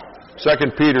2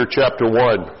 Peter chapter 1.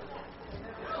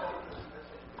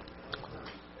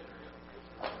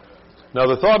 Now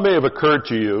the thought may have occurred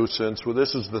to you, since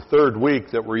this is the third week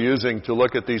that we're using to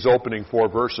look at these opening 4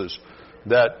 verses,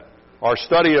 that our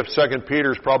study of 2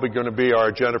 Peter is probably going to be our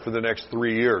agenda for the next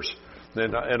 3 years.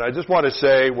 And I just want to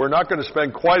say we're not going to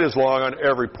spend quite as long on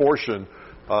every portion.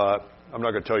 I'm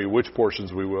not going to tell you which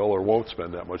portions we will or won't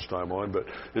spend that much time on, but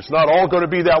it's not all going to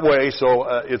be that way.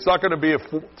 So it's not going to be a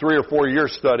 3 or 4 year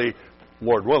study,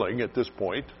 Lord willing, at this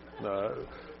point.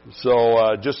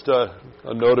 Just a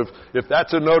note of, if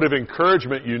that's a note of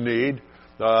encouragement you need,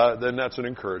 then that's an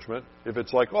encouragement. If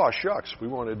it's like, oh shucks, we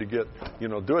wanted to get,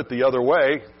 do it the other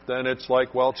way, then it's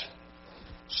like, well,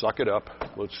 suck it up.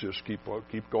 Let's just keep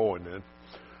going then.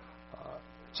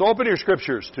 So open your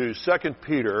scriptures to 2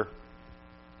 Peter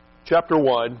chapter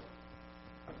 1.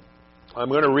 I'm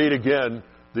going to read again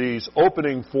these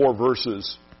opening 4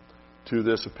 verses to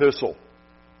this epistle.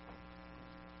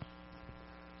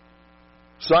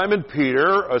 Simon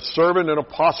Peter, a servant and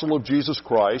apostle of Jesus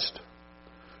Christ,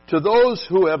 to those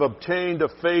who have obtained a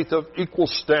faith of equal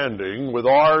standing with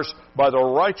ours by the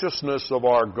righteousness of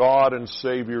our God and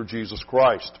Savior Jesus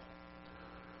Christ.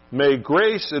 May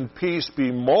grace and peace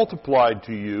be multiplied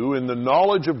to you in the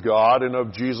knowledge of God and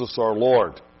of Jesus our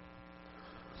Lord.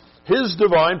 His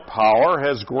divine power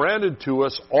has granted to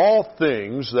us all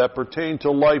things that pertain to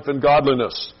life and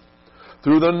godliness,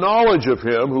 through the knowledge of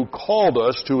Him who called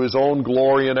us to His own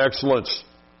glory and excellence,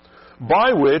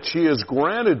 by which He has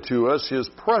granted to us His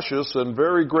precious and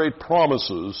very great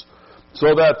promises, so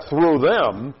that through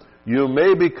them you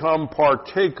may become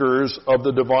partakers of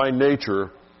the divine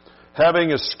nature, having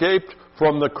escaped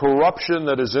from the corruption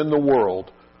that is in the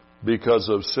world because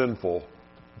of sinful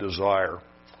desire.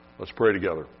 Let's pray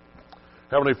together.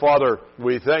 Heavenly Father,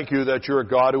 we thank You that You're a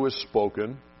God who has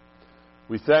spoken.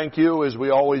 We thank You, as we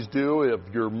always do, of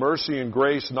Your mercy and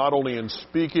grace, not only in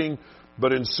speaking,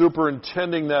 but in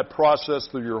superintending that process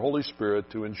through Your Holy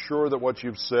Spirit to ensure that what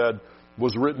You've said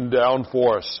was written down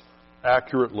for us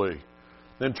accurately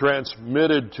and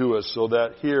transmitted to us, so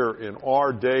that here in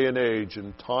our day and age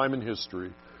and time and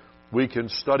history, we can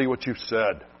study what You've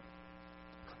said.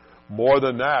 More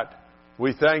than that,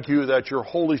 we thank You that Your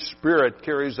Holy Spirit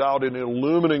carries out an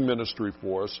illumining ministry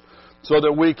for us, so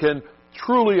that we can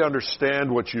truly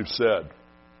understand what You've said.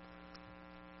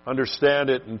 Understand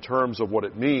it in terms of what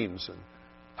it means and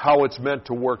how it's meant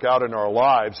to work out in our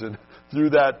lives, and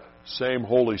through that same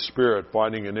Holy Spirit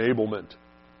finding enablement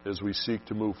as we seek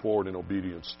to move forward in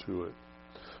obedience to it.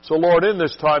 So Lord, in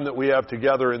this time that we have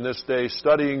together in this day,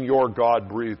 studying Your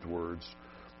God-breathed words,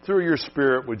 through Your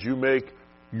Spirit, would You make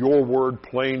Your word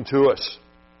plain to us?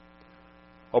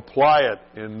 Apply it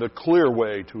in the clear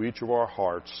way to each of our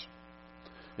hearts,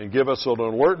 and give us an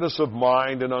alertness of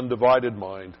mind and undivided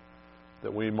mind,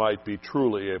 that we might be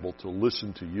truly able to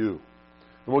listen to You.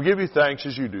 And we'll give You thanks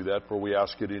as You do that, for we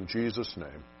ask it in Jesus'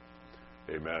 name.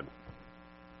 Amen.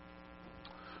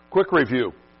 Quick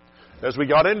review. As we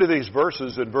got into these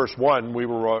verses in verse 1, we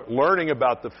were learning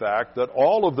about the fact that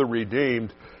all of the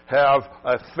redeemed have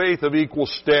a faith of equal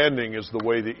standing, is the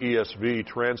way the ESV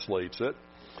translates it.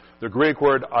 The Greek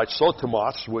word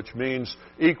isotomos, which means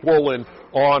equal in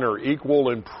honor, equal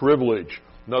in privilege.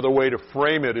 Another way to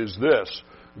frame it is this,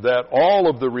 that all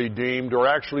of the redeemed are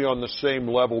actually on the same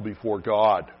level before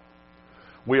God.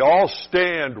 We all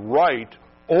stand right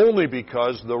only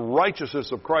because the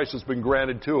righteousness of Christ has been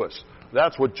granted to us.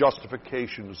 That's what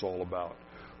justification is all about.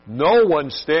 No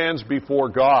one stands before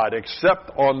God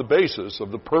except on the basis of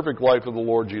the perfect life of the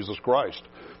Lord Jesus Christ.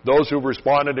 Those who've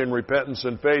responded in repentance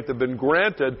and faith have been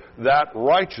granted that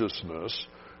righteousness,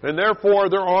 and therefore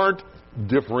there aren't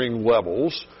differing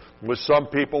levels, with some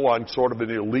people on sort of an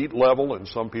elite level and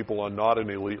some people on not an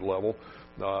elite level.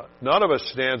 None of us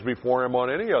stands before Him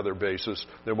on any other basis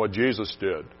than what Jesus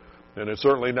did, and it's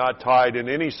certainly not tied in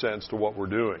any sense to what we're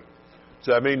doing.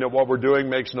 Does that mean that what we're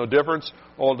doing makes no difference?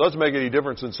 Well, it doesn't make any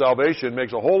difference in salvation. It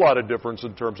makes a whole lot of difference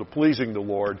in terms of pleasing the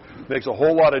Lord. It makes a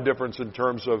whole lot of difference in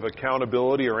terms of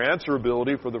accountability or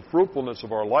answerability for the fruitfulness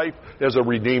of our life as a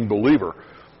redeemed believer.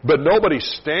 But nobody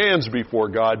stands before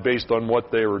God based on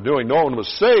what they were doing. No one was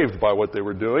saved by what they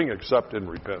were doing except in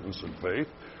repentance and faith.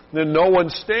 Then no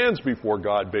one stands before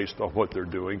God based on what they're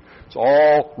doing. It's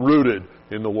all rooted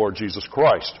in the Lord Jesus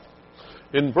Christ.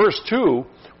 In verse 2,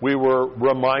 we were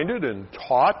reminded and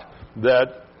taught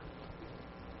that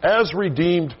as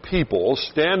redeemed people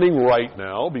standing right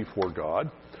now before God,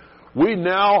 we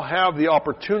now have the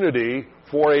opportunity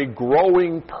for a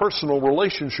growing personal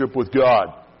relationship with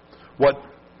God. What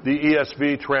the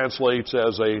ESV translates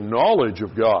as a knowledge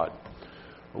of God.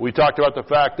 We talked about the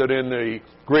fact that in the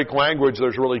Greek language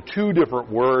there's really two different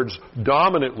words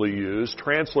dominantly used,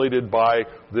 translated by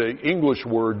the English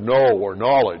word know or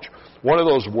knowledge. One of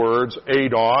those words,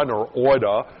 eidon or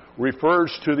oida,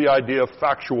 refers to the idea of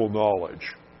factual knowledge,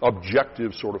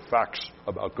 objective sort of facts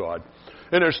about God.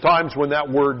 And there's times when that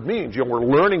word means, we're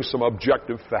learning some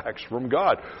objective facts from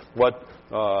God. What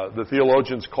the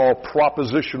theologians call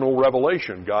propositional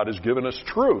revelation. God has given us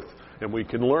truth, and we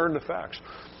can learn the facts.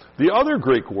 The other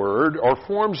Greek word are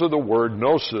forms of the word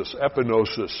gnosis,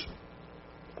 epignosis,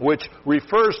 which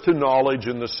refers to knowledge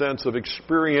in the sense of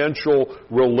experiential,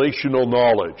 relational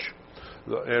knowledge.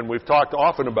 And we've talked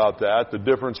often about that, the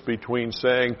difference between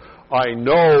saying, I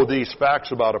know these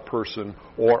facts about a person,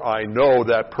 or I know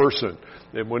that person.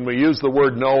 And when we use the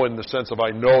word know in the sense of I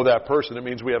know that person, it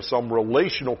means we have some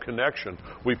relational connection.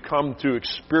 We've come to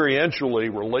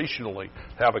experientially, relationally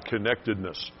have a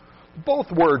connectedness.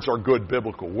 Both words are good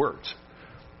biblical words.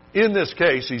 In this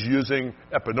case, he's using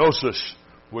epignosis,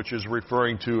 which is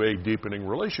referring to a deepening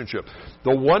relationship.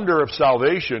 The wonder of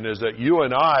salvation is that you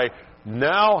and I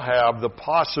now have the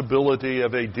possibility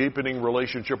of a deepening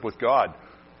relationship with God.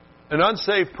 An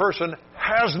unsaved person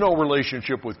has no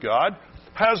relationship with God,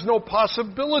 has no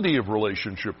possibility of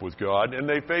relationship with God, and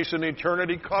they face an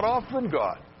eternity cut off from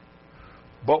God.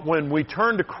 But when we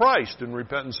turn to Christ in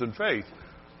repentance and faith,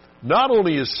 not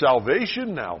only is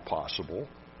salvation now possible,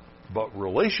 but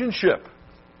relationship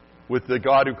with the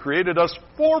God who created us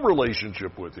for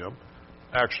relationship with Him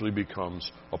actually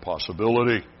becomes a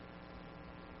possibility.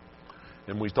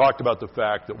 And we talked about the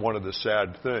fact that one of the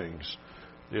sad things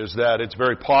is that it's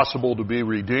very possible to be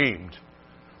redeemed,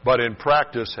 but in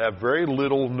practice have very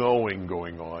little knowing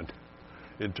going on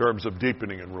in terms of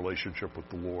deepening in relationship with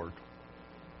the Lord.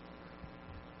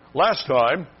 Last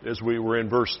time, as we were in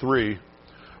verse 3,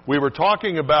 we were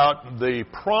talking about the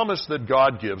promise that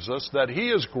God gives us, that He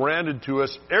has granted to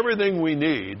us everything we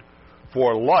need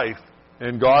for life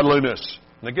and godliness.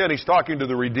 And again, He's talking to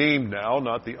the redeemed now,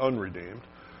 not the unredeemed.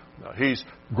 He's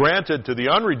granted to the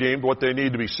unredeemed what they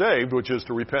need to be saved, which is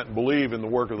to repent and believe in the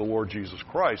work of the Lord Jesus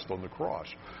Christ on the cross.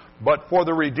 But for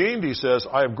the redeemed, He says,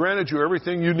 I have granted you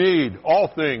everything you need,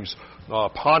 all things,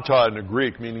 panta in the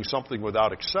Greek, meaning something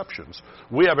without exceptions.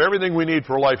 We have everything we need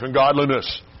for life and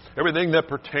godliness. Everything that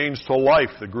pertains to life,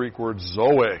 the Greek word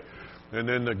zoe. And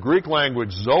in the Greek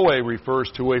language, zoe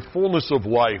refers to a fullness of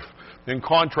life, in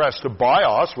contrast to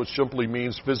bios, which simply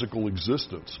means physical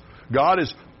existence. God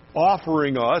is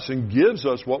offering us and gives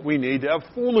us what we need to have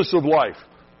fullness of life.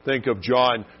 Think of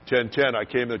John 10:10, I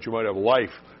came that you might have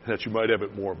life, that you might have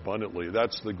it more abundantly.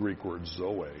 That's the Greek word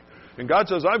zoe. And God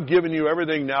says, I've given you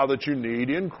everything now that you need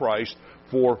in Christ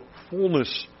for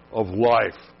fullness of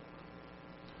life.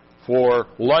 For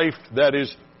life that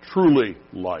is truly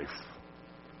life.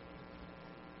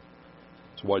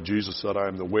 That's why Jesus said, I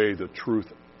am the way, the truth,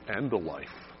 and the life.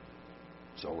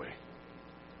 Zoe.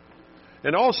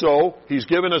 And also, He's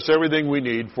given us everything we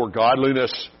need for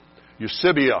godliness,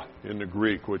 eusebia in the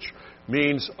Greek, which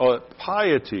means a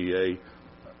piety.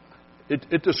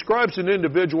 It describes an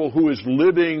individual who is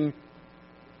living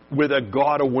with a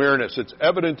God awareness. It's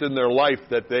evident in their life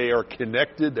that they are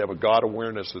connected, they have a God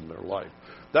awareness in their life.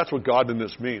 That's what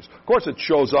godliness means. Of course, it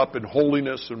shows up in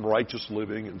holiness and righteous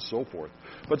living and so forth.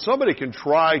 But somebody can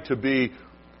try to be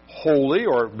holy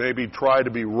or maybe try to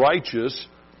be righteous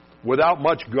without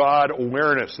much God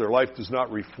awareness. Their life does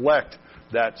not reflect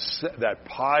that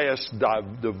pious,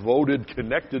 devoted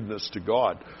connectedness to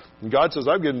God. And God says,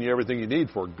 I've given you everything you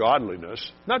need for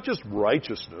godliness, not just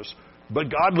righteousness, but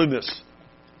godliness,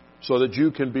 so that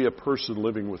you can be a person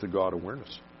living with a God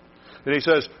awareness. And He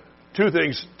says, two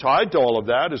things tied to all of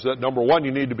that is that, number one,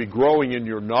 you need to be growing in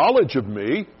your knowledge of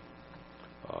Me.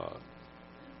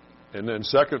 And then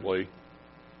secondly,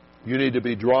 you need to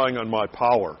be drawing on My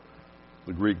power,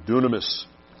 the Greek dunamis.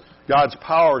 God's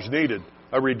power is needed.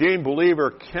 A redeemed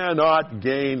believer cannot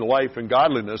gain life and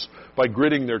godliness by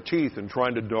gritting their teeth and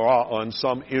trying to draw on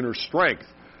some inner strength.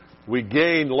 We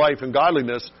gain life and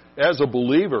godliness as a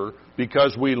believer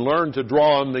because we learn to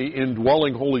draw on the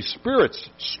indwelling Holy Spirit's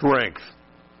strength.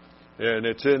 And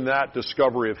it's in that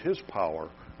discovery of His power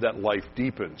that life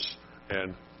deepens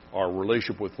and our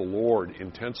relationship with the Lord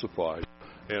intensifies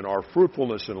and our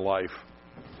fruitfulness in life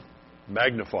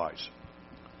magnifies.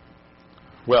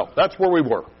 Well, that's where we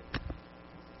were.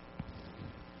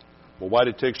 Well, why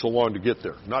did it take so long to get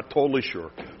there? Not totally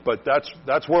sure, but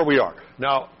that's where we are.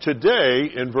 Now, today,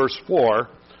 in verse 4,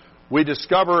 we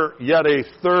discover yet a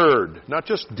third, not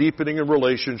just deepening a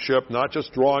relationship, not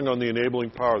just drawing on the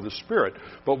enabling power of the Spirit,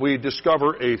 but we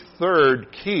discover a third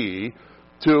key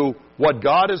to what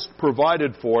God has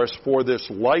provided for us for this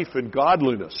life and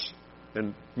godliness.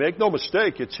 And make no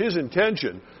mistake, it's His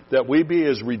intention that we be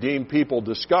as redeemed people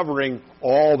discovering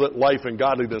all that life and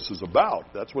godliness is about.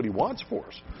 That's what He wants for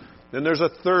us. Then there's a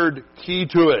third key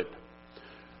to it.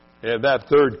 And that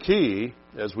third key,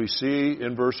 as we see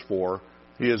in verse 4,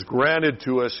 He has granted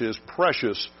to us His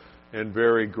precious and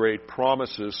very great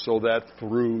promises so that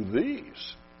through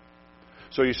these.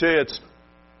 So you say it's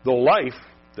the life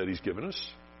that He's given us,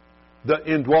 the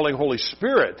indwelling Holy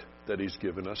Spirit that He's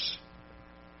given us,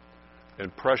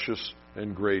 and precious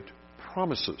and great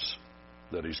promises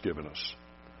that He's given us.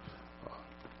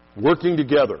 Working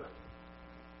together.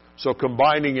 So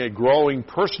combining a growing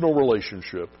personal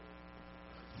relationship,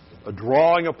 a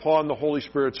drawing upon the Holy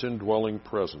Spirit's indwelling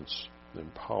presence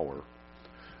and power,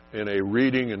 and a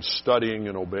reading and studying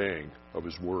and obeying of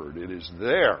His Word. It is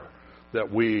there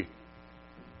that we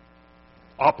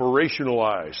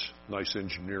operationalize, nice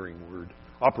engineering word,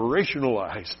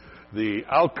 operationalize the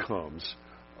outcomes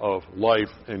of life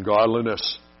and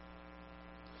godliness.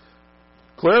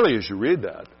 Clearly, as you read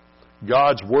that,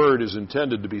 God's Word is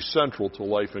intended to be central to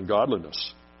life and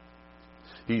godliness.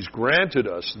 He's granted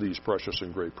us these precious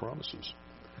and great promises.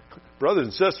 Brothers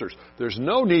and sisters, there's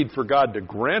no need for God to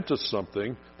grant us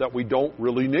something that we don't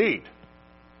really need.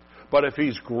 But if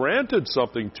He's granted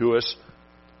something to us,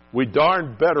 we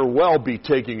darn better well be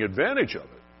taking advantage of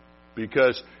it.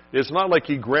 Because it's not like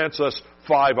He grants us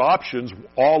 5 options,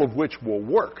 all of which will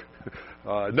work.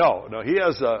 No, He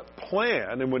has a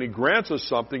plan, and when He grants us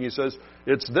something, He says,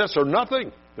 it's this or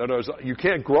nothing. In other words, you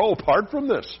can't grow apart from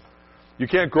this. You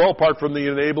can't grow apart from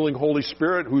the enabling Holy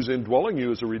Spirit who's indwelling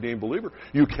you as a redeemed believer.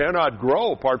 You cannot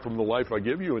grow apart from the life I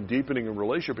give you and deepening in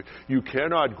relationship. You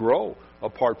cannot grow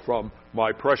apart from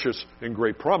my precious and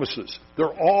great promises.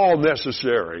 They're all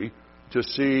necessary to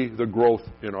see the growth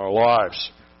in our lives.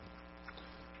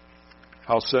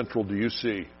 How central do you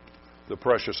see the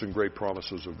precious and great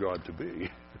promises of God to be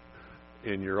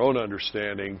in your own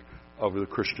understanding of the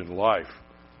Christian life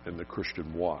and the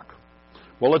Christian walk?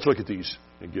 Well, let's look at these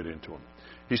and get into them.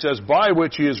 He says, by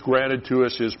which He has granted to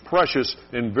us His precious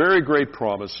and very great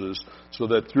promises, so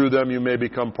that through them you may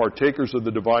become partakers of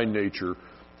the divine nature,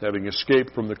 having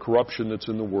escaped from the corruption that's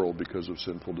in the world because of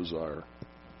sinful desire.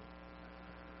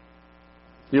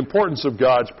 The importance of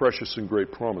God's precious and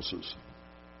great promises.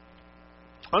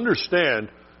 Understand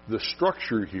the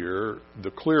structure here,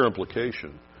 the clear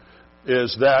implication,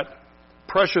 is that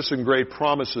precious and great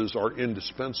promises are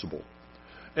indispensable.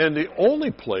 And the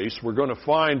only place we're going to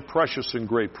find precious and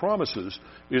great promises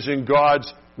is in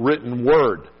God's written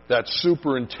Word, that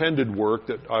superintended work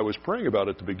that I was praying about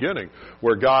at the beginning,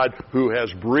 where God, who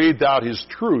has breathed out His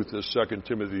truth, as 2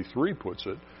 Timothy 3 puts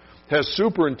it, has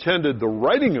superintended the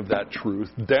writing of that truth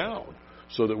down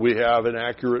so that we have an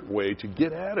accurate way to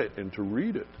get at it and to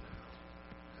read it.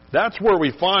 That's where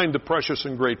we find the precious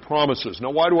and great promises.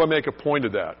 Now, why do I make a point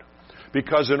of that?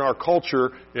 Because in our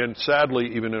culture, and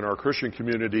sadly even in our Christian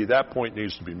community, that point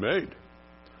needs to be made.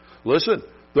 Listen,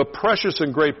 the precious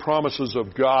and great promises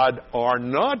of God are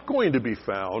not going to be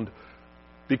found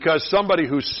because somebody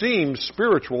who seems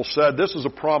spiritual said, this is a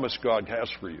promise God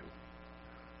has for you.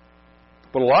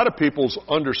 But a lot of people's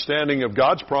understanding of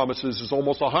God's promises is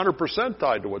almost 100%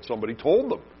 tied to what somebody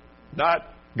told them, not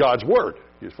God's Word.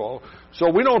 You follow? So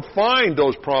we don't find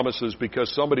those promises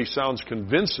because somebody sounds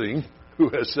convincing who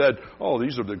has said, oh,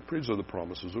 these are the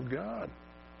promises of God.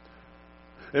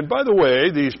 And by the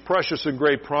way, these precious and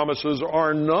great promises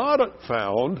are not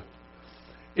found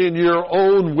in your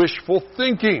own wishful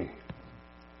thinking.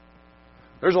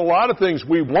 There's a lot of things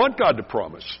we want God to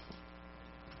promise.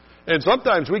 And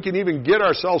sometimes we can even get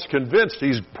ourselves convinced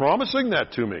He's promising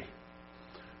that to me.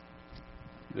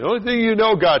 The only thing you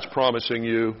know God's promising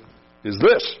you is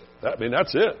this.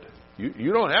 That's it.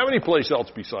 You don't have any place else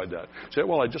beside that. You say,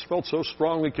 well, I just felt so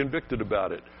strongly convicted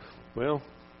about it. Well,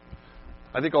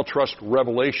 I think I'll trust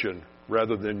revelation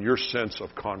rather than your sense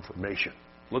of confirmation.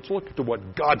 Let's look at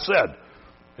what God said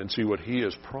and see what He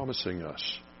is promising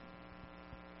us.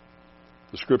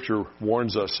 The Scripture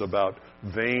warns us about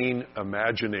vain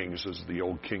imaginings, as the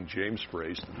old King James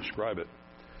phrase to describe it.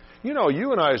 You know,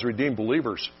 you and I as redeemed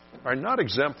believers are not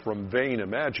exempt from vain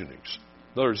imaginings.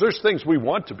 In other words, there's things we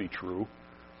want to be true,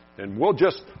 and we'll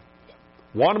just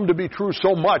want them to be true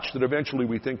so much that eventually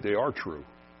we think they are true.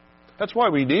 That's why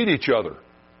we need each other.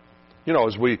 You know,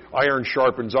 as iron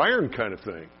sharpens iron kind of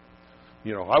thing.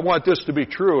 You know, I want this to be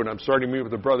true, and I'm starting to meet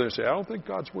with a brother and say, I don't think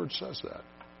God's Word says that.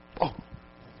 Oh,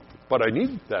 but I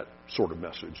need that sort of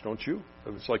message, don't you?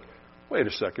 And it's like, wait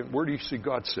a second, where do you see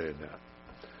God saying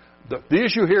that? The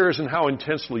issue here isn't how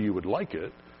intensely you would like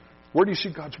it. Where do you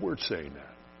see God's Word saying that?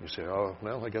 You say, oh,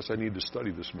 well, I guess I need to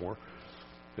study this more.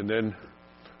 And then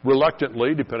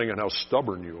reluctantly, depending on how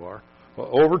stubborn you are,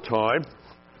 over time,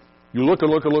 you look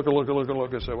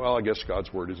and say, well, I guess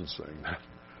God's Word isn't saying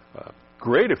that.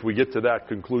 Great if we get to that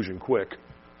conclusion quick,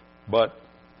 but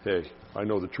hey, I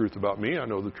know the truth about me, I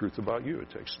know the truth about you. It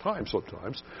takes time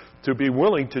sometimes to be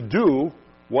willing to do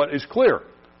what is clear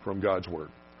from God's Word.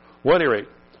 Well, at any rate,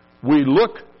 we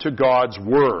look to God's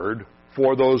Word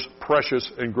for those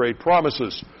precious and great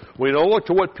promises. We don't look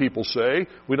to what people say.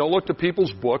 We don't look to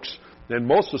people's books. And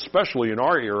most especially in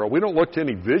our era, we don't look to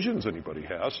any visions anybody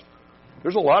has.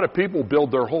 There's a lot of people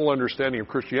build their whole understanding of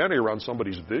Christianity around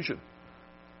somebody's vision.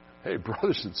 Hey,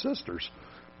 brothers and sisters,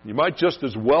 you might just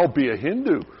as well be a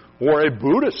Hindu or a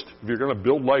Buddhist if you're going to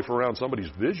build life around somebody's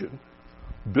vision.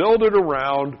 Build it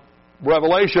around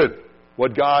revelation,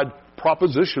 what God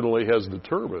propositionally has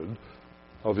determined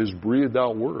of His breathed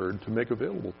out Word to make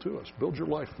available to us. Build your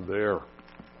life there.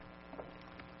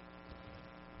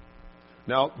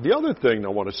 Now, the other thing I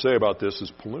want to say about this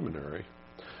is preliminary.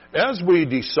 As we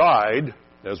decide,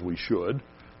 as we should,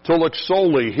 to look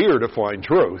solely here to find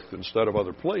truth instead of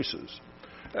other places,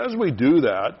 as we do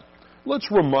that, let's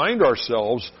remind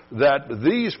ourselves that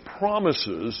these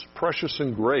promises, precious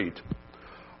and great,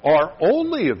 are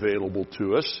only available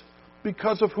to us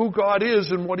because of who God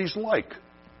is and what He's like.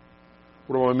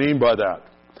 What do I mean by that?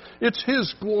 It's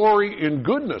His glory and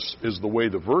goodness, is the way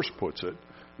the verse puts it,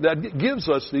 that gives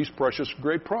us these precious,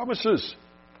 great promises.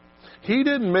 He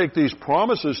didn't make these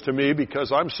promises to me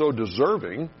because I'm so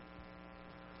deserving.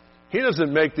 He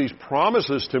doesn't make these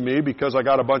promises to me because I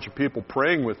got a bunch of people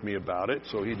praying with me about it,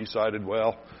 so He decided,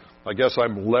 well, I guess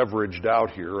I'm leveraged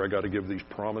out here. I got to give these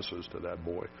promises to that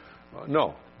boy.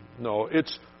 No,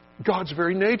 it's God's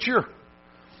very nature.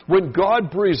 When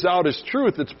God breathes out His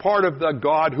truth, it's part of the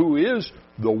God who is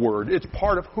the Word. It's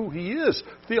part of who He is.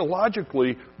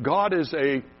 Theologically, God is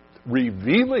a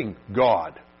revealing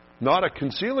God, not a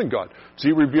concealing God. Does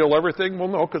He reveal everything? Well,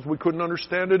 no, because we couldn't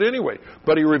understand it anyway.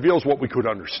 But He reveals what we could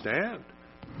understand.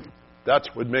 That's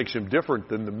what makes Him different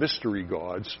than the mystery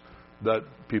gods that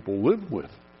people live with.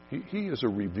 He is a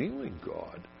revealing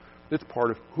God. It's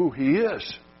part of who He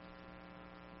is.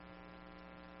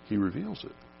 He reveals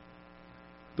it.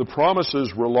 The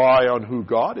promises rely on who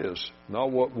God is,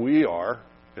 not what we are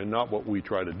and not what we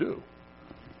try to do.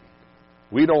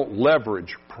 We don't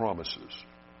leverage promises.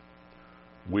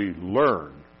 We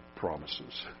learn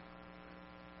promises.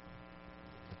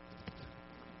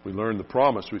 We learn the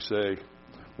promise. We say,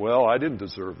 well, I didn't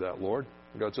deserve that, Lord.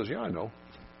 And God says, yeah, I know.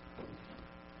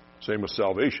 Same with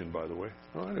salvation, by the way.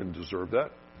 Oh, I didn't deserve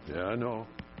that. Yeah, I know.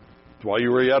 It's why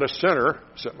you were yet a sinner.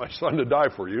 I sent my Son to die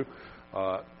for you.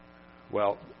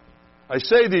 Well, I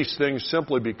say these things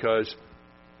simply because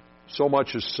so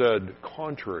much is said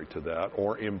contrary to that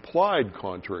or implied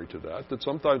contrary to that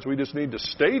sometimes we just need to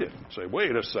state it and say,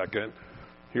 wait a second,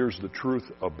 here's the truth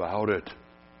about it.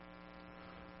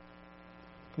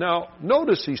 Now,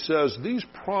 notice he says these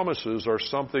promises are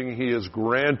something He has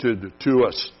granted to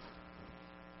us.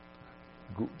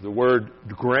 The word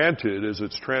granted, as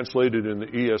it's translated in the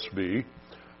ESV,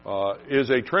 is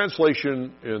a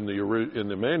translation in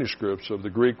the manuscripts of the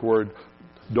Greek word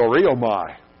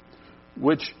doreomai,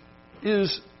 which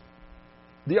is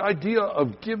the idea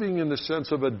of giving in the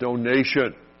sense of a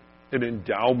donation, an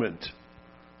endowment.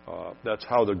 That's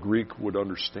how the Greek would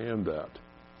understand that.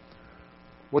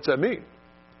 What's that mean?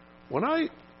 When I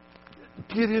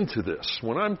get into this,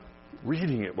 when I'm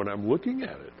reading it, when I'm looking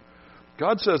at it,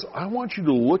 God says, I want you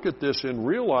to look at this and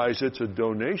realize it's a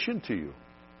donation to you.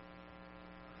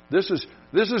 This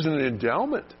is an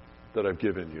endowment that I've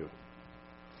given you.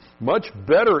 Much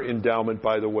better endowment,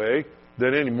 by the way,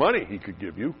 than any money He could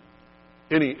give you,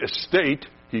 any estate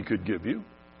He could give you.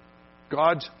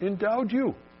 God's endowed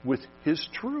you with His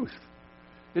truth.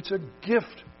 It's a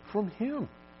gift from Him.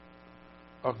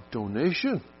 A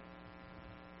donation.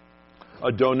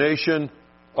 A donation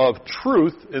of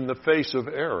truth in the face of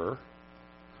error.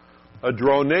 A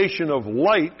donation of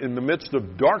light in the midst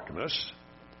of darkness.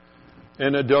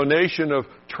 And a donation of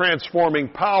transforming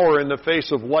power in the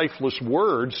face of lifeless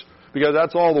words, because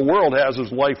that's all the world has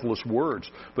is lifeless words.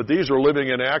 But these are living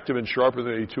and active and sharper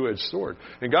than a two-edged sword.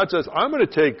 And God says, I'm going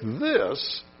to take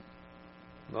this,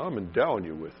 and I'm endowing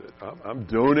you with it. I'm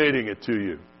donating it to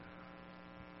you.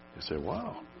 You say,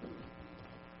 wow.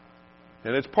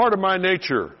 And it's part of my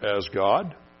nature as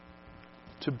God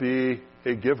to be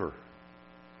a giver.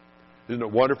 Isn't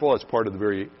it wonderful? That's part of the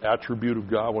very attribute of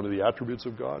God, one of the attributes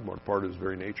of God, one part of His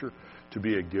very nature, to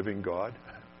be a giving God.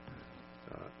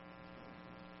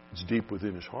 It's deep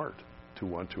within His heart to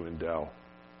want to endow.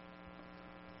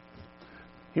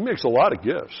 He makes a lot of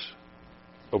gifts,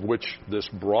 of which this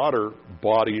broader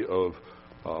body of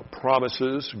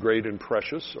promises, great and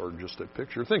precious, are just a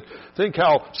picture. Think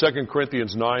how 2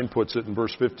 Corinthians 9 puts it in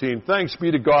verse 15. Thanks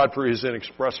be to God for His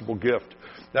inexpressible gift.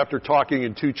 After talking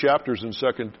in 2 chapters in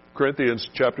 2 Corinthians,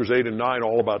 chapters 8 and 9,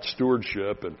 all about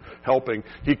stewardship and helping,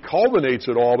 he culminates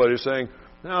it all by saying,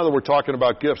 now that we're talking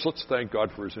about gifts, let's thank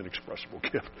God for His inexpressible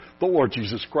gift. The Lord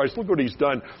Jesus Christ. Look what He's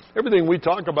done. Everything we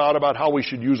talk about how we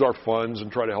should use our funds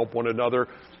and try to help one another,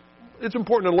 it's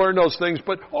important to learn those things,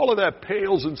 but all of that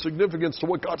pales in significance to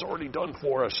what God's already done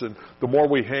for us. And the more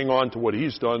we hang on to what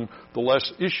He's done, the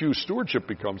less issue stewardship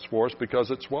becomes for us, because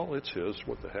it's His.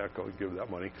 What the heck? I'll give that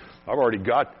money. I've already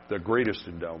got the greatest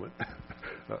endowment,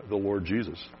 the Lord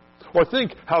Jesus. Or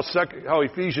think how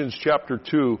Ephesians chapter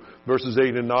 2, verses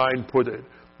 8 and 9 put it,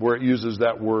 where it uses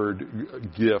that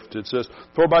word gift. It says,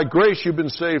 for by grace you've been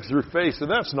saved through faith, and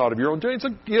that's not of your own doing. It's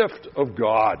a gift of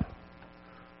God,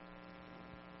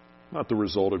 not the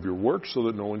result of your work, so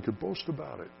that no one could boast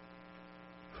about it.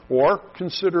 Or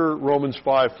consider Romans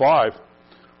 5:5.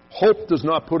 Hope does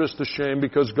not put us to shame,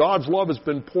 because God's love has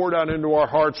been poured out into our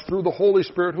hearts through the Holy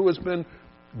Spirit who has been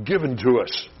given to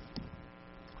us.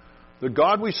 The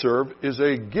God we serve is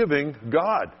a giving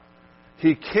God.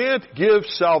 He can't give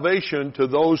salvation to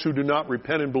those who do not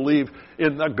repent and believe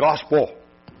in the gospel.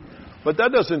 But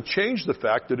that doesn't change the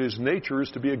fact that His nature is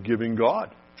to be a giving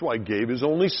God. That's why He gave His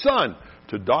only Son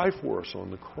to die for us on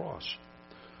the cross.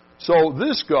 So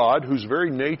this God, whose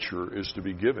very nature is to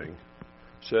be giving,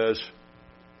 says,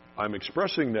 I'm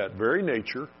expressing that very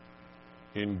nature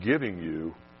in giving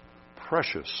you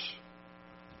precious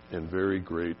and very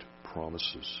great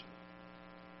promises.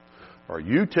 Are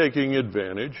you taking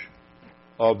advantage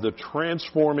of the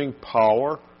transforming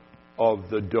power of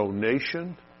the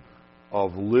donation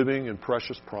of living and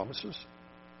precious promises?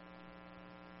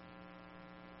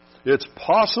 It's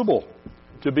possible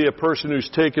to be a person who's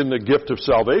taken the gift of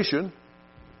salvation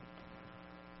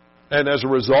and as a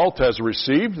result has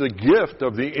received the gift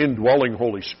of the indwelling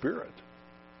Holy Spirit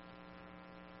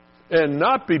and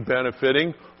not be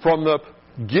benefiting from the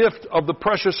gift of the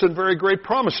precious and very great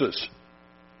promises.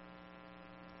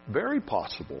 Very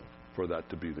possible for that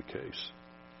to be the case.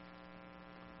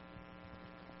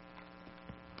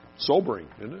 Sobering,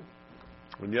 isn't it?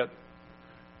 And yet,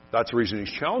 that's the reason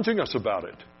He's challenging us about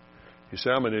it. He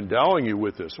said, I'm endowing you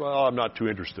with this. Well, I'm not too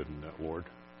interested in that, Lord.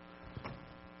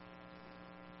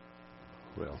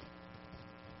 Well,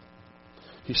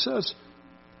 He says,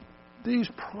 these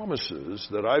promises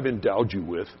that I've endowed you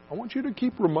with, I want you to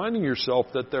keep reminding yourself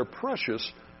that they're precious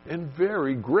and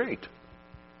very great.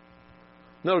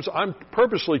 Notice, I'm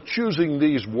purposely choosing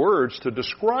these words to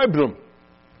describe them.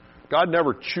 God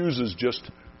never chooses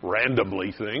just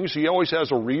randomly things. He always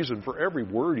has a reason for every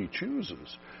word He chooses.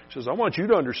 He says, I want you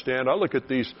to understand, I look at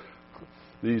these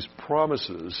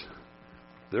promises,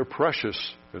 they're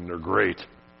precious and they're great.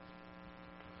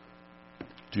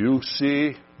 Do you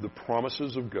see the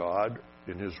promises of God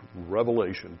in His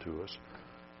revelation to us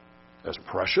as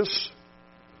precious?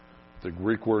 The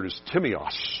Greek word is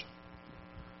timios.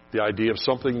 The idea of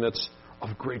something that's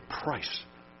of great price,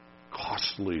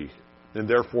 costly, and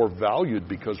therefore valued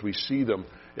because we see them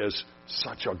as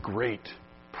such a great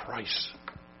price.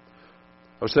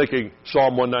 I was thinking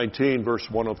Psalm 119, verse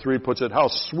 103 puts it, how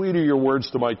sweet are your words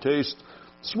to my taste,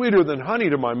 sweeter than honey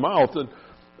to my mouth. And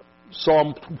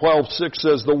Psalm 12:6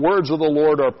 says, the words of the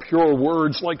Lord are pure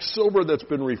words, like silver that's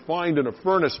been refined in a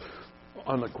furnace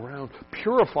on the ground,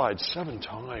 purified 7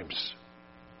 times.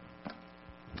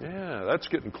 Yeah, that's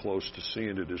getting close to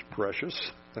seeing it as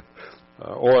precious.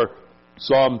 Or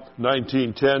Psalm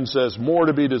 19:10 says, more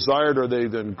to be desired are they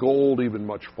than gold, even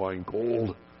much fine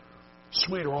gold.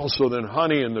 Sweeter also than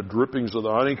honey and the drippings of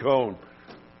the honeycomb.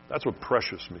 That's what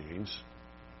precious means.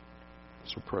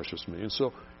 That's what precious means.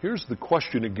 So here's the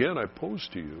question again I pose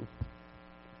to you.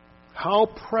 How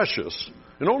precious,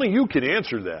 and only you can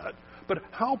answer that, but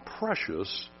how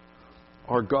precious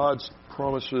are God's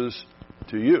promises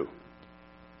to you?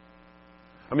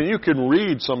 I mean, you can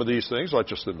read some of these things, not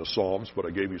just in the Psalms, but I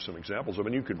gave you some examples of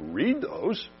it. You can read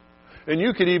those, and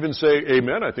you can even say,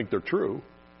 amen, I think they're true.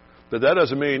 But that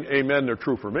doesn't mean, amen, they're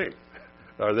true for me.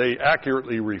 They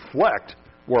accurately reflect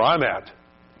where I'm at.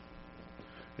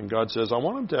 And God says, I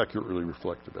want them to accurately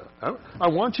reflect that. I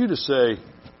want you to say,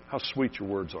 how sweet your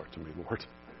words are to me, Lord.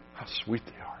 How sweet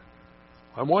they are.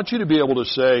 I want you to be able to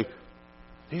say,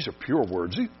 these are pure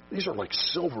words. These are like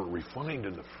silver refined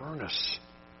in the furnace.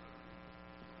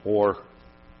 Or,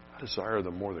 I desire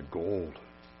them more than gold.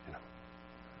 You know,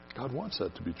 God wants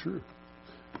that to be true.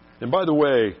 And by the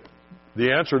way,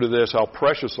 the answer to this, how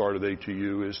precious are they to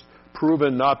you, is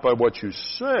proven not by what you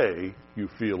say you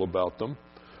feel about them,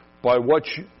 by what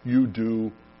you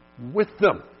do with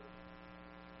them.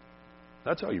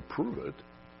 That's how you prove it.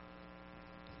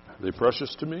 Are they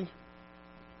precious to me?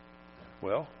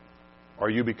 Well, are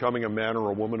you becoming a man or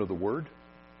a woman of the Word?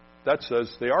 That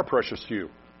says they are precious to you.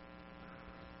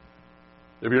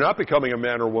 If you're not becoming a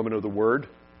man or woman of the Word,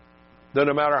 then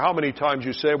no matter how many times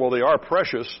you say, well, they are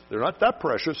precious, they're not that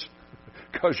precious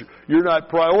because you're not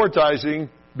prioritizing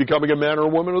becoming a man or a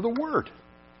woman of the Word.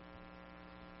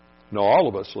 Now, all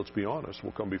of us, let's be honest,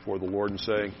 will come before the Lord and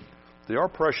say, they are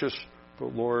precious,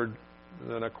 but Lord,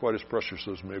 they're not quite as precious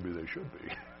as maybe they should be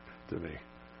to me.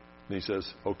 And He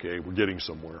says, okay, we're getting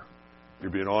somewhere.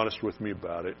 You're being honest with me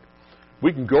about it.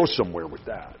 We can go somewhere with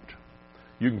that.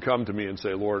 You can come to me and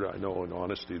say, Lord, I know in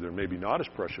honesty they're maybe not as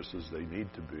precious as they need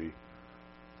to be.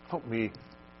 Help me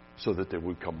so that they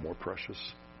would become more precious.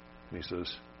 And He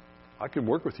says, I can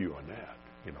work with you on that.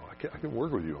 I can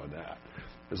work with you on that.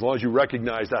 As long as you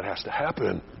recognize that has to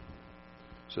happen.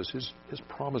 He says His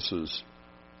promises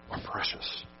are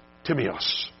precious.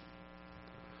 Timios.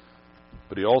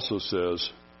 But He also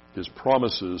says His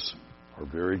promises are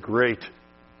very great.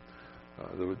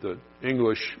 The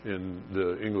English, in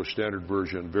the English Standard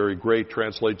Version, very great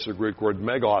translates the Greek word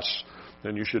megos,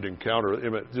 and you should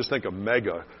encounter, just think of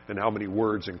mega and how many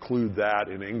words include that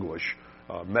in English.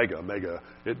 Mega.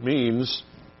 It means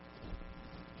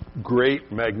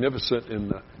great, magnificent in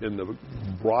the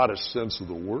broadest sense of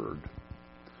the word.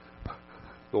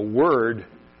 The word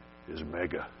is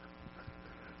mega.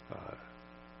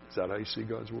 Is that how you see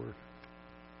God's word?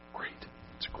 Great.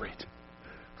 It's great.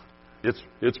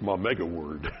 It's my mega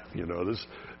word.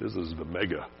 This is the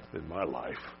mega in my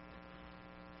life.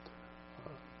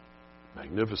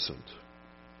 Magnificent.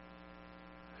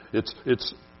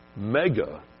 It's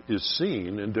mega is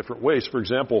seen in different ways. For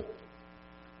example,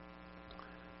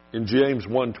 in James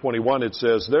 1:21 it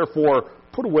says, therefore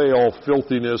put away all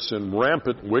filthiness and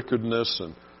rampant wickedness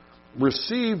and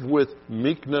receive with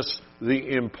meekness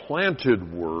the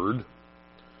implanted word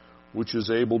which is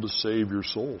able to save your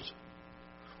souls.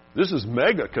 This is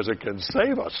mega because it can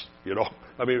save us. This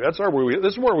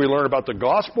is where we learn about the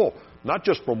gospel, not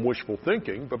just from wishful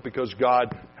thinking, but because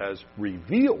God has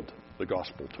revealed the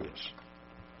gospel to us.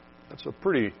 That's a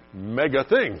pretty mega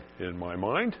thing in my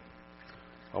mind.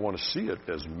 I want to see it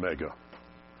as mega.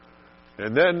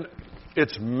 And then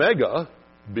it's mega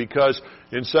because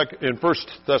in 1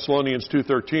 Thessalonians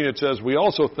 2:13 it says, we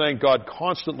also thank God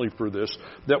constantly for this,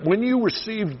 that when you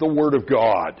received the word of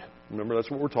God, remember that's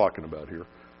what we're talking about here,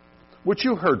 which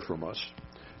you heard from us,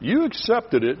 you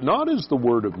accepted it not as the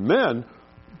word of men,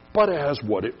 but as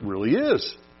what it really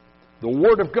is, the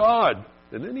word of God.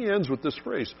 And then he ends with this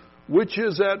phrase, which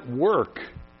is at work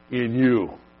in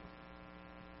you.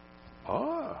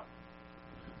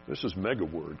 This is mega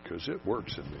word because it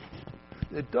works in me.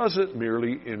 It doesn't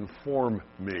merely inform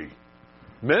me.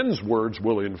 Men's words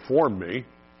will inform me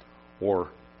or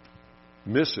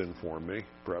misinform me,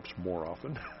 perhaps more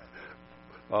often.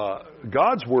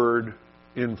 God's word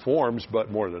informs,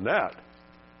 but more than that,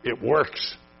 it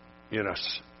works in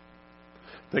us.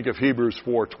 Think of Hebrews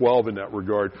 4:12 in that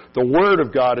regard. The word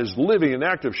of God is living and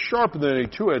active, sharper than any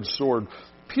two-edged sword,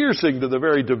 piercing to the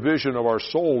very division of our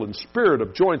soul and spirit,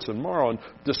 of joints and marrow, and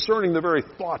discerning the very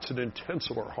thoughts and intents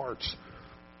of our hearts.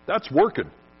 That's working.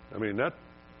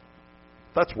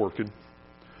 That's working.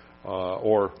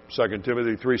 Or 2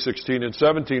 Timothy 3:16 and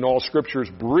 17, all Scripture is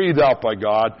breathed out by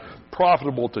God,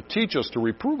 profitable to teach us, to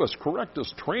reprove us, correct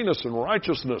us, train us in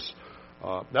righteousness.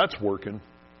 That's working.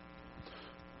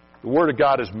 The Word of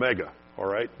God is mega, all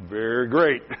right? Very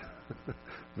great.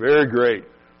 Very great.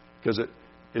 Because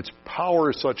its power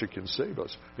is such it can save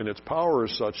us, and its power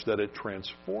is such that it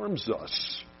transforms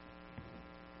us,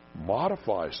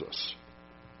 modifies us,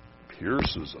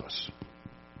 pierces us.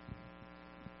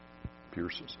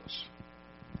 Pierces us.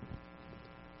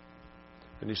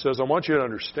 And he says, I want you to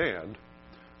understand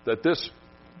that this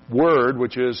word,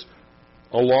 which is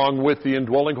along with the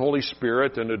indwelling Holy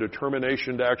Spirit and a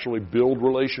determination to actually build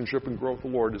relationship and grow with the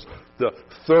Lord, is the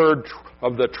third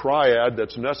of the triad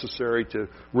that's necessary to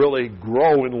really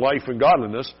grow in life and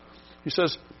godliness. He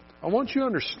says, I want you to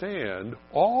understand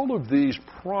all of these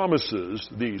promises,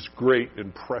 these great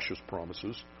and precious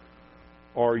promises,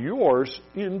 are yours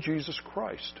in Jesus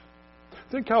Christ.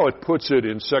 Think how it puts it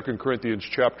in 2 Corinthians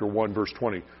chapter 1, verse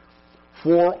 20.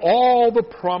 For all the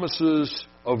promises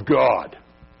of God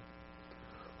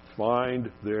find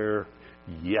their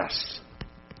yes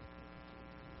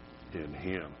in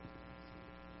Him.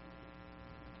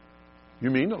 You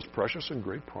mean those precious and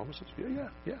great promises?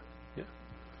 Yeah.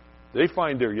 They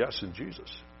find their yes in Jesus.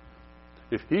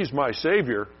 If He's my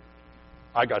Savior,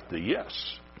 I got the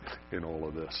yes in all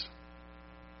of this.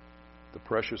 The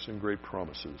precious and great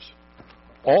promises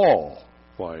all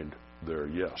find their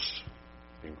yes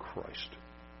in Christ.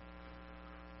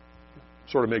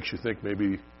 Sort of makes you think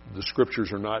maybe the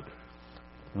Scriptures are not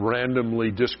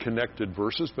randomly disconnected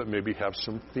verses, but maybe have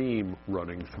some theme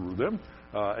running through them.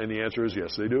 And the answer is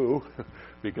yes, they do,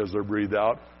 because they're breathed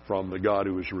out from the God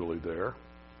who is really there.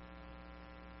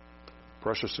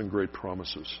 Precious and great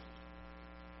promises.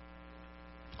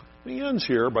 He ends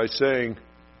here by saying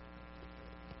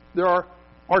there are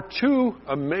two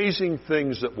amazing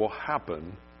things that will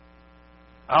happen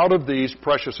out of these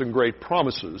precious and great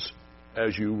promises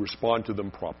as you respond to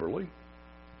them properly.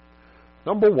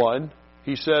 Number one,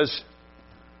 he says,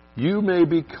 you may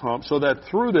become, so that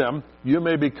through them you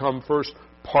may become first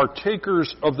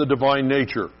partakers of the divine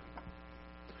nature.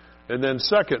 And then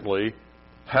secondly,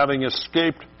 having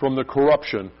escaped from the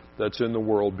corruption that's in the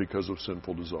world because of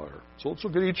sinful desire. So let's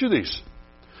look at each of these.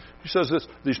 He says this,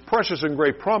 these precious and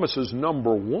great promises,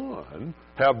 number one,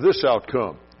 have this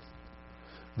outcome.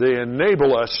 They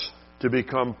enable us to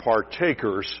become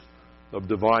partakers of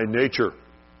divine nature.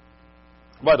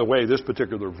 By the way, this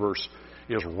particular verse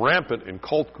is rampant in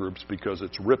cult groups because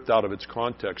it's ripped out of its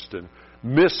context and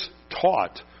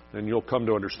mistaught. And you'll come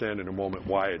to understand in a moment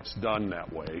why it's done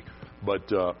that way.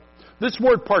 But this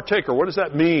word partaker, what does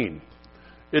that mean?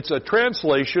 It's a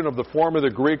translation of the form of the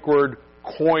Greek word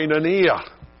koinonia,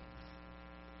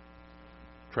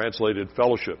 translated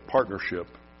fellowship, partnership,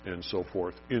 and so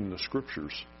forth in the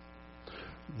Scriptures.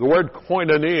 The word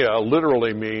koinonia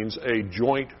literally means a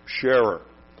joint sharer.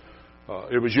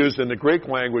 It was used in the Greek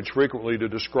language frequently to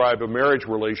describe a marriage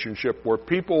relationship where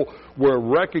people were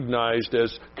recognized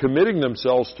as committing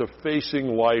themselves to facing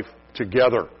life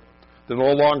together. They're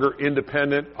no longer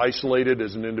independent, isolated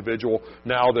as an individual.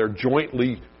 Now they're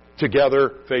jointly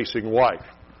together facing life.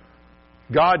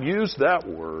 God used that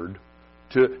word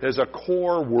as a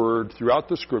core word throughout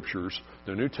the Scriptures,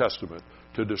 the New Testament,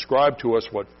 to describe to us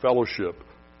what fellowship,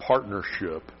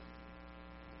 partnership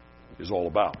is all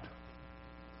about.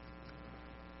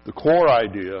 The core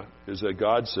idea is that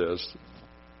God says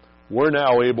we're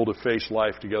now able to face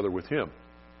life together with Him,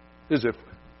 as if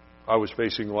I was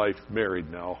facing life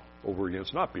married now over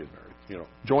against not being married,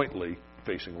 jointly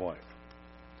facing life.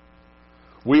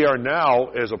 We are now,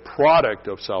 as a product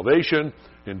of salvation,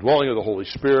 indwelling of the Holy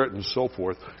Spirit and so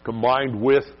forth, combined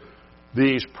with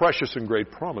these precious and great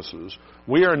promises,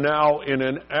 we are now in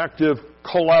an active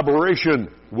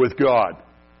collaboration with God,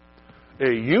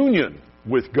 a union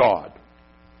with God,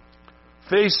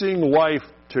 facing life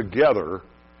together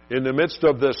in the midst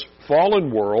of this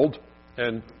fallen world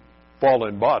and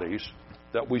fallen bodies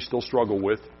that we still struggle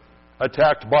with,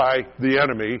 attacked by the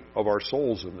enemy of our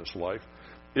souls in this life.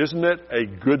 Isn't it a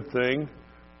good thing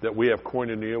that we have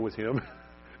koinonia with Him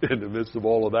in the midst of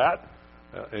all of that?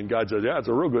 And God says, yeah, it's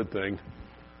a real good thing.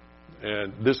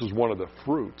 And this is one of the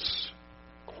fruits,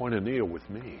 koinonia with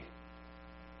me.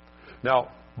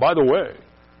 Now, by the way,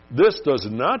 this does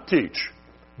not teach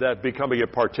that becoming a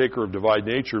partaker of divine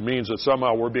nature means that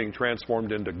somehow we're being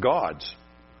transformed into gods.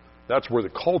 That's where the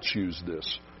cults use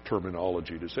this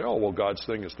terminology to say, oh, well, God's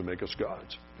thing is to make us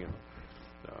gods.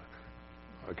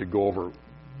 I could go over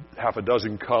half a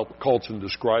dozen cults and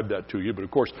describe that to you, but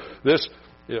of course, this,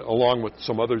 along with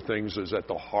some other things, is at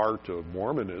the heart of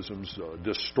Mormonism's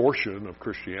distortion of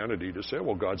Christianity to say,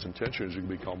 well, God's intention is you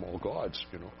become all gods,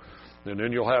 And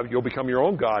then you'll become your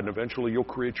own God, and eventually you'll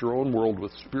create your own world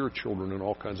with spirit children and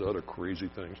all kinds of other crazy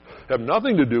things. Have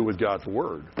nothing to do with God's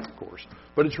Word, of course,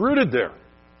 but it's rooted there.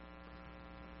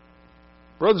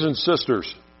 Brothers and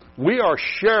sisters, we are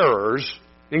sharers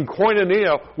in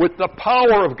koinonia with the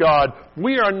power of God.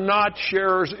 We are not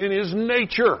sharers in His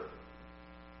nature.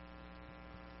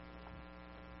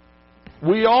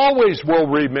 We always will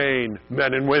remain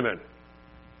men and women.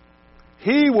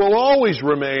 He will always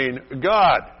remain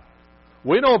God.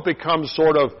 We don't become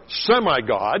sort of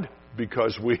semi-God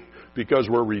because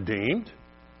we're redeemed.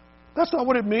 That's not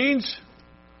what it means.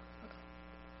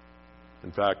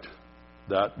 In fact,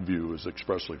 that view is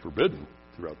expressly forbidden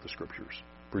throughout the Scriptures,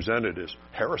 presented as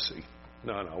heresy.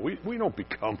 No, we don't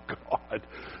become God.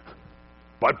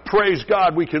 But praise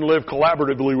God, we can live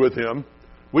collaboratively with Him.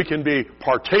 We can be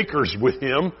partakers with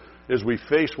Him as we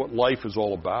face what life is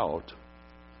all about.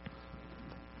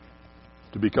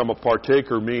 To become a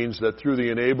partaker means that through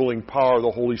the enabling power of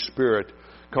the Holy Spirit,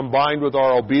 combined with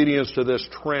our obedience to this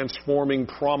transforming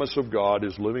promise of God,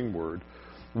 His living Word,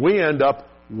 we end up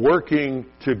working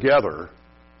together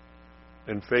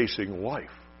and facing life.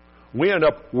 We end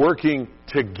up working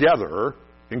together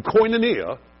in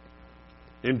koinonia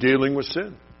in dealing with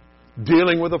sin,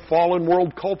 dealing with a fallen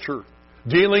world culture,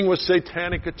 dealing with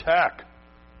satanic attack.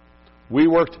 We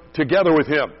worked together with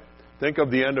Him, Think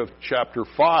of the end of chapter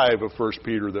 5 of 1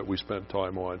 Peter that we spent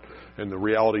time on and the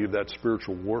reality of that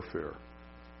spiritual warfare.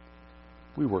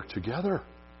 We work together.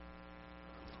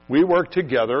 We work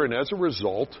together, and as a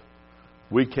result,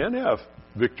 we can have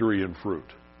victory and fruit.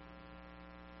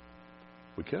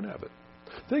 We can have it.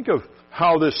 Think of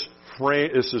how this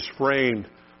is framed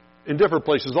in different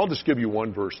places. I'll just give you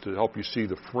one verse to help you see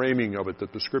the framing of it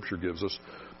that the Scripture gives us.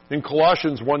 In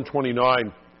Colossians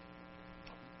 1:29,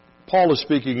 Paul is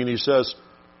speaking and he says,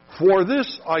 "For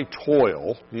this I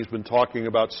toil," and he's been talking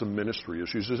about some ministry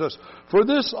issues. He says, "For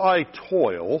this I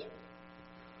toil,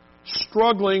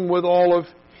 struggling with all of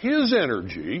His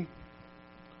energy,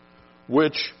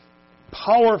 which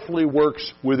powerfully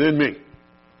works within me."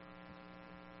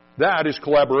 That is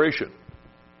collaboration.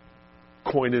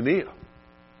 Koinonia.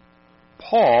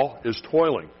 Paul is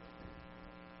toiling.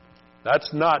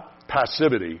 That's not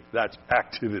passivity, that's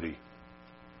activity.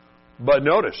 But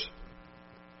notice,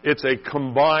 it's a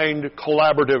combined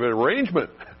collaborative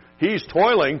arrangement. He's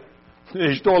toiling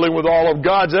with all of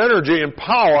God's energy and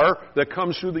power that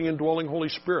comes through the indwelling Holy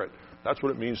Spirit. That's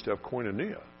what it means to have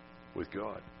koinonia with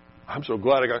God. I'm so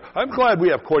glad I'm glad we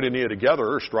have koinonia together,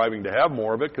 or striving to have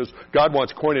more of it, because God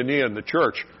wants koinonia in the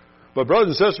church. But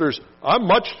brothers and sisters, I'm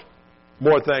much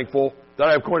more thankful that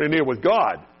I have koinonia with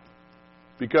God,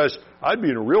 because I'd be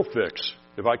in a real fix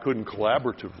if I couldn't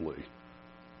collaboratively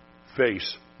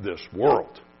face this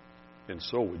world. And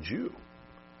so would you.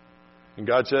 And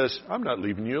God says, I'm not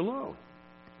leaving you alone.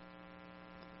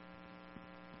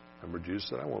 Remember Jesus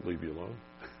said, I won't leave you alone.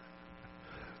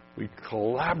 We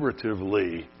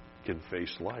collaboratively can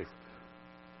face life.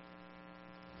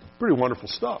 Pretty wonderful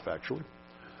stuff, actually.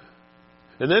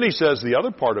 And then he says the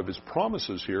other part of his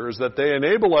promises here is that they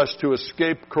enable us to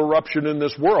escape corruption in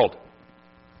this world.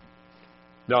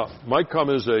 Now, it might come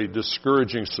as a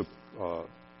discouraging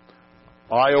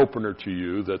eye-opener to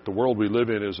you that the world we live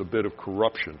in is a bit of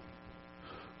corruption.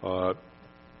 The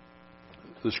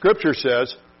Scripture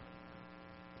says,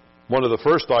 one of the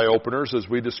first eye-openers is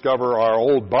we discover our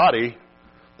old body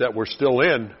that we're still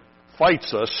in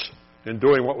fights us in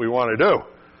doing what we want to do.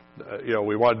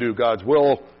 We want to do God's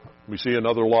will. We see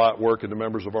another law at work in the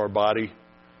members of our body.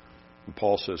 And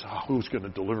Paul says, who's going to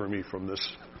deliver me from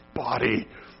this body?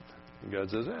 And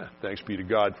God says, thanks be to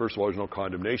God. First of all, there's no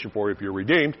condemnation for you if you're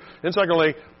redeemed. And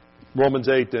secondly, Romans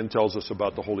 8 then tells us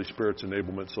about the Holy Spirit's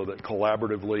enablement so that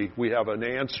collaboratively we have an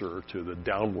answer to the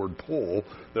downward pull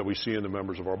that we see in the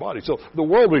members of our body. So the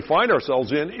world we find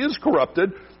ourselves in is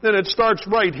corrupted, and it starts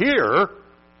right here,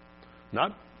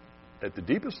 not at the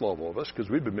deepest level of us, because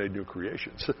we've been made new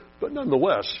creations. But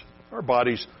nonetheless, our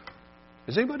bodies,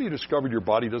 has anybody discovered your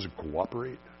body doesn't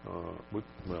cooperate?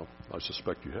 Well, I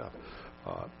suspect you have.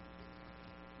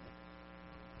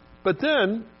 But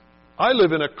then, I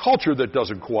live in a culture that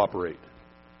doesn't cooperate.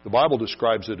 The Bible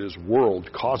describes it as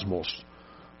world, cosmos.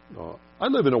 I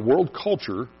live in a world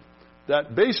culture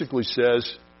that basically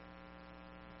says,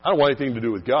 I don't want anything to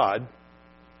do with God.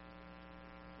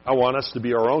 I want us to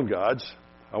be our own gods.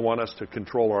 I want us to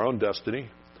control our own destiny.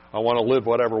 I want to live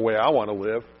whatever way I want to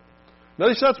live. Now, at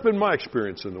least that's been my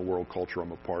experience in the world culture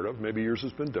I'm a part of. Maybe yours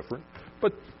has been different.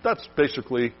 But that's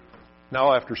basically,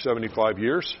 now after 75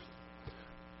 years,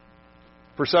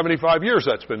 for 75 years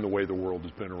that's been the way the world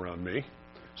has been around me.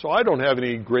 So I don't have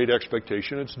any great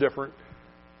expectation. It's different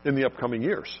in the upcoming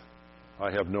years.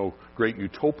 I have no great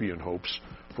utopian hopes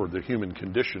for the human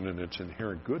condition and its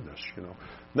inherent goodness,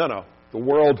 No. The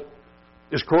world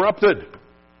is corrupted.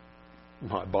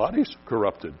 My body's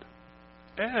corrupted.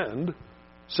 And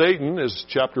Satan, as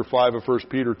chapter 5 of 1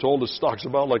 Peter told us, talks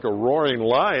about like a roaring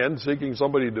lion seeking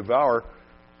somebody to devour.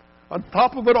 On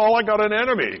top of it all, I got an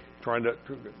enemy trying to...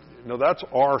 that's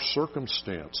our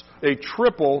circumstance. A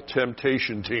triple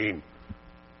temptation team.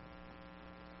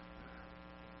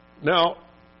 Now,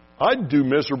 I'd do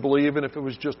miserably even if it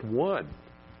was just one.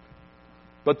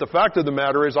 But the fact of the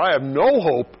matter is I have no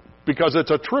hope because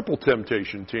it's a triple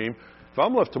temptation team. If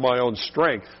I'm left to my own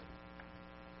strength,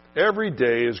 every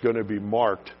day is going to be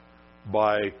marked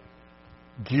by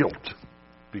guilt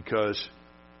because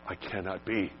I cannot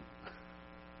be.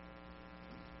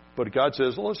 But God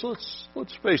says,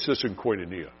 let's face this in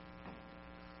koinonia.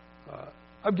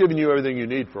 I've given you everything you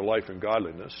need for life and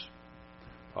godliness.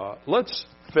 Let's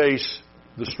face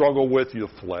the struggle with your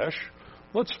flesh.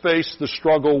 Let's face the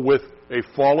struggle with a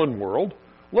fallen world.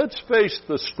 Let's face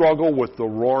the struggle with the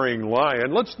roaring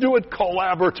lion. Let's do it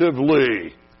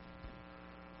collaboratively.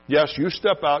 Yes, you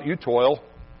step out, you toil.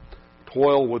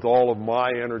 Toil with all of my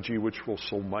energy, which will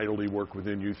so mightily work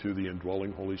within you through the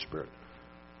indwelling Holy Spirit.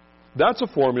 That's a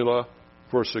formula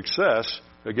for success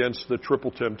against the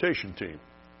triple temptation team.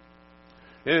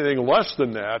 Anything less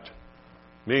than that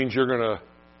means you're going to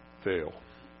fail.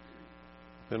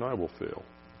 And I will fail.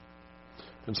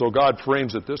 And so God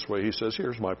frames it this way. He says,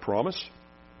 here's my promise.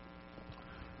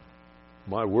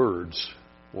 My words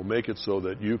will make it so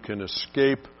that you can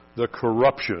escape the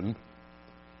corruption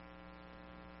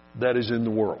that is in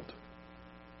the world.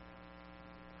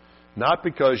 Not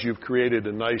because you've created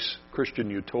a nice Christian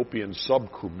utopian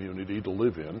sub-community to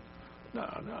live in.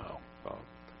 No.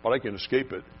 But I can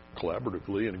escape it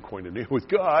collaboratively and in koinonia with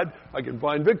God. I can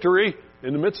find victory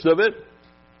in the midst of it.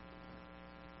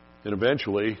 And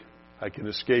eventually, I can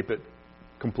escape it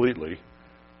completely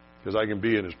because I can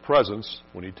be in His presence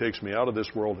when He takes me out of this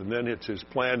world. And then it's His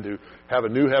plan to have a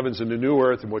new heavens and a new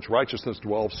earth in which righteousness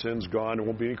dwells, sin's gone, there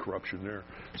won't be any corruption there.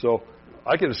 So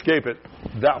I can escape it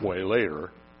that way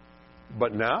later.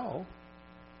 But now,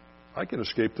 I can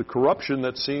escape the corruption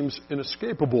that seems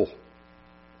inescapable.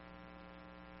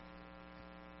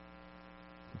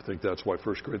 I think that's why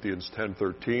 1 Corinthians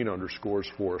 10:13 underscores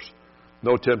for us.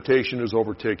 No temptation has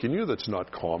overtaken you that's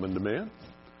not common to man.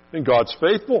 And God's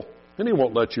faithful. And He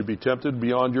won't let you be tempted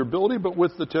beyond your ability, but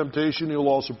with the temptation He'll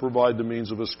also provide the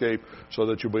means of escape so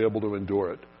that you'll be able to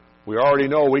endure it. We already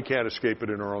know we can't escape it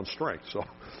in our own strength.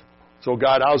 So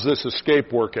God, how's this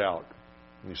escape work out?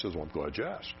 And He says, well, I'm glad you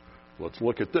asked. Let's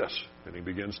look at this. And He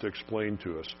begins to explain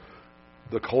to us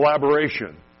the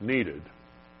collaboration needed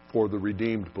for the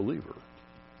redeemed believer.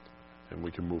 And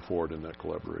we can move forward in that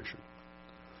collaboration.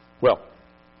 Well,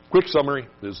 quick summary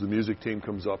as the music team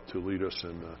comes up to lead us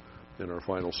in our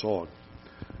final song.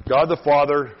 God the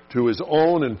Father, to His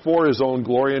own and for His own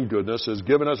glory and goodness, has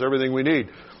given us everything we need.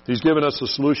 He's given us the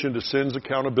solution to sin's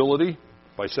accountability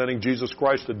by sending Jesus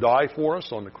Christ to die for us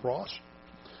on the cross.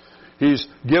 He's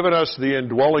given us the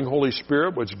indwelling Holy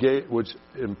Spirit, which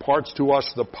imparts to us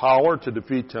the power to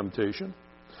defeat temptation.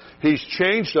 He's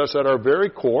changed us at our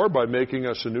very core by making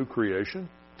us a new creation.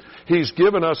 He's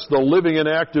given us the living and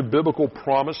active biblical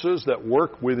promises that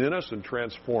work within us and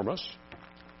transform us.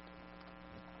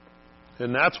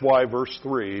 And that's why verse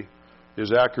 3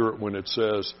 is accurate when it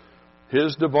says,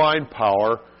 His divine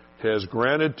power has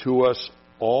granted to us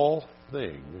all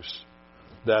things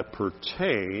that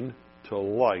pertain to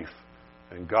life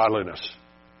and godliness.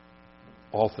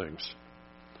 All things.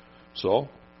 So,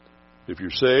 if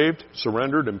you're saved,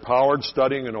 surrendered, empowered,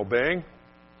 studying, and obeying,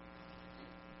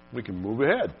 we can move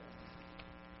ahead.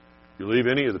 If you leave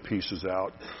any of the pieces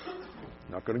out,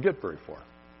 you're not going to get very far.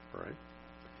 Right?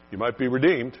 You might be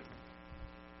redeemed,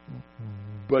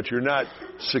 but you're not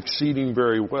succeeding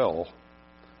very well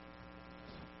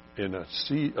in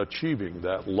achieving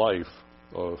that life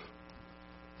of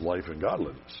life and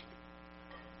godliness.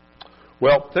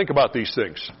 Well, think about these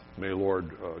things. May the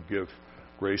Lord give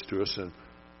grace to us. And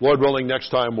Lord willing, next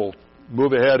time we'll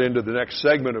move ahead into the next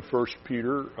segment of 2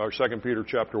 Peter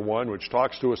chapter 1, which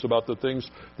talks to us about the things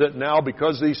that now,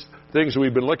 because these things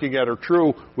we've been looking at are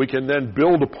true, we can then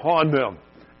build upon them,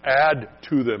 add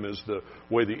to them is the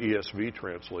way the ESV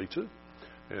translates it.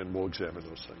 And we'll examine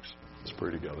those things. Let's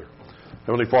pray together.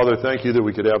 Heavenly Father, thank You that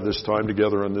we could have this time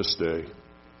together on this day,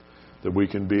 that we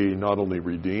can be not only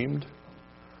redeemed,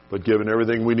 but given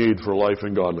everything we need for life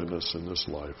and godliness in this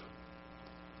life.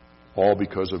 All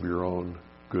because of Your own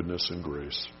goodness and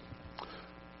grace.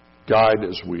 Guide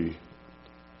as we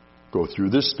go through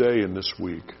this day and this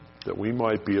week, that we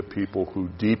might be a people who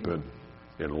deepen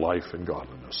in life and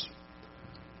godliness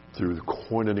through the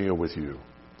koinonia with You.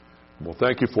 And we'll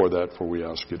thank You for that, for we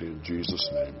ask it in Jesus'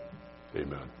 name.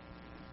 Amen.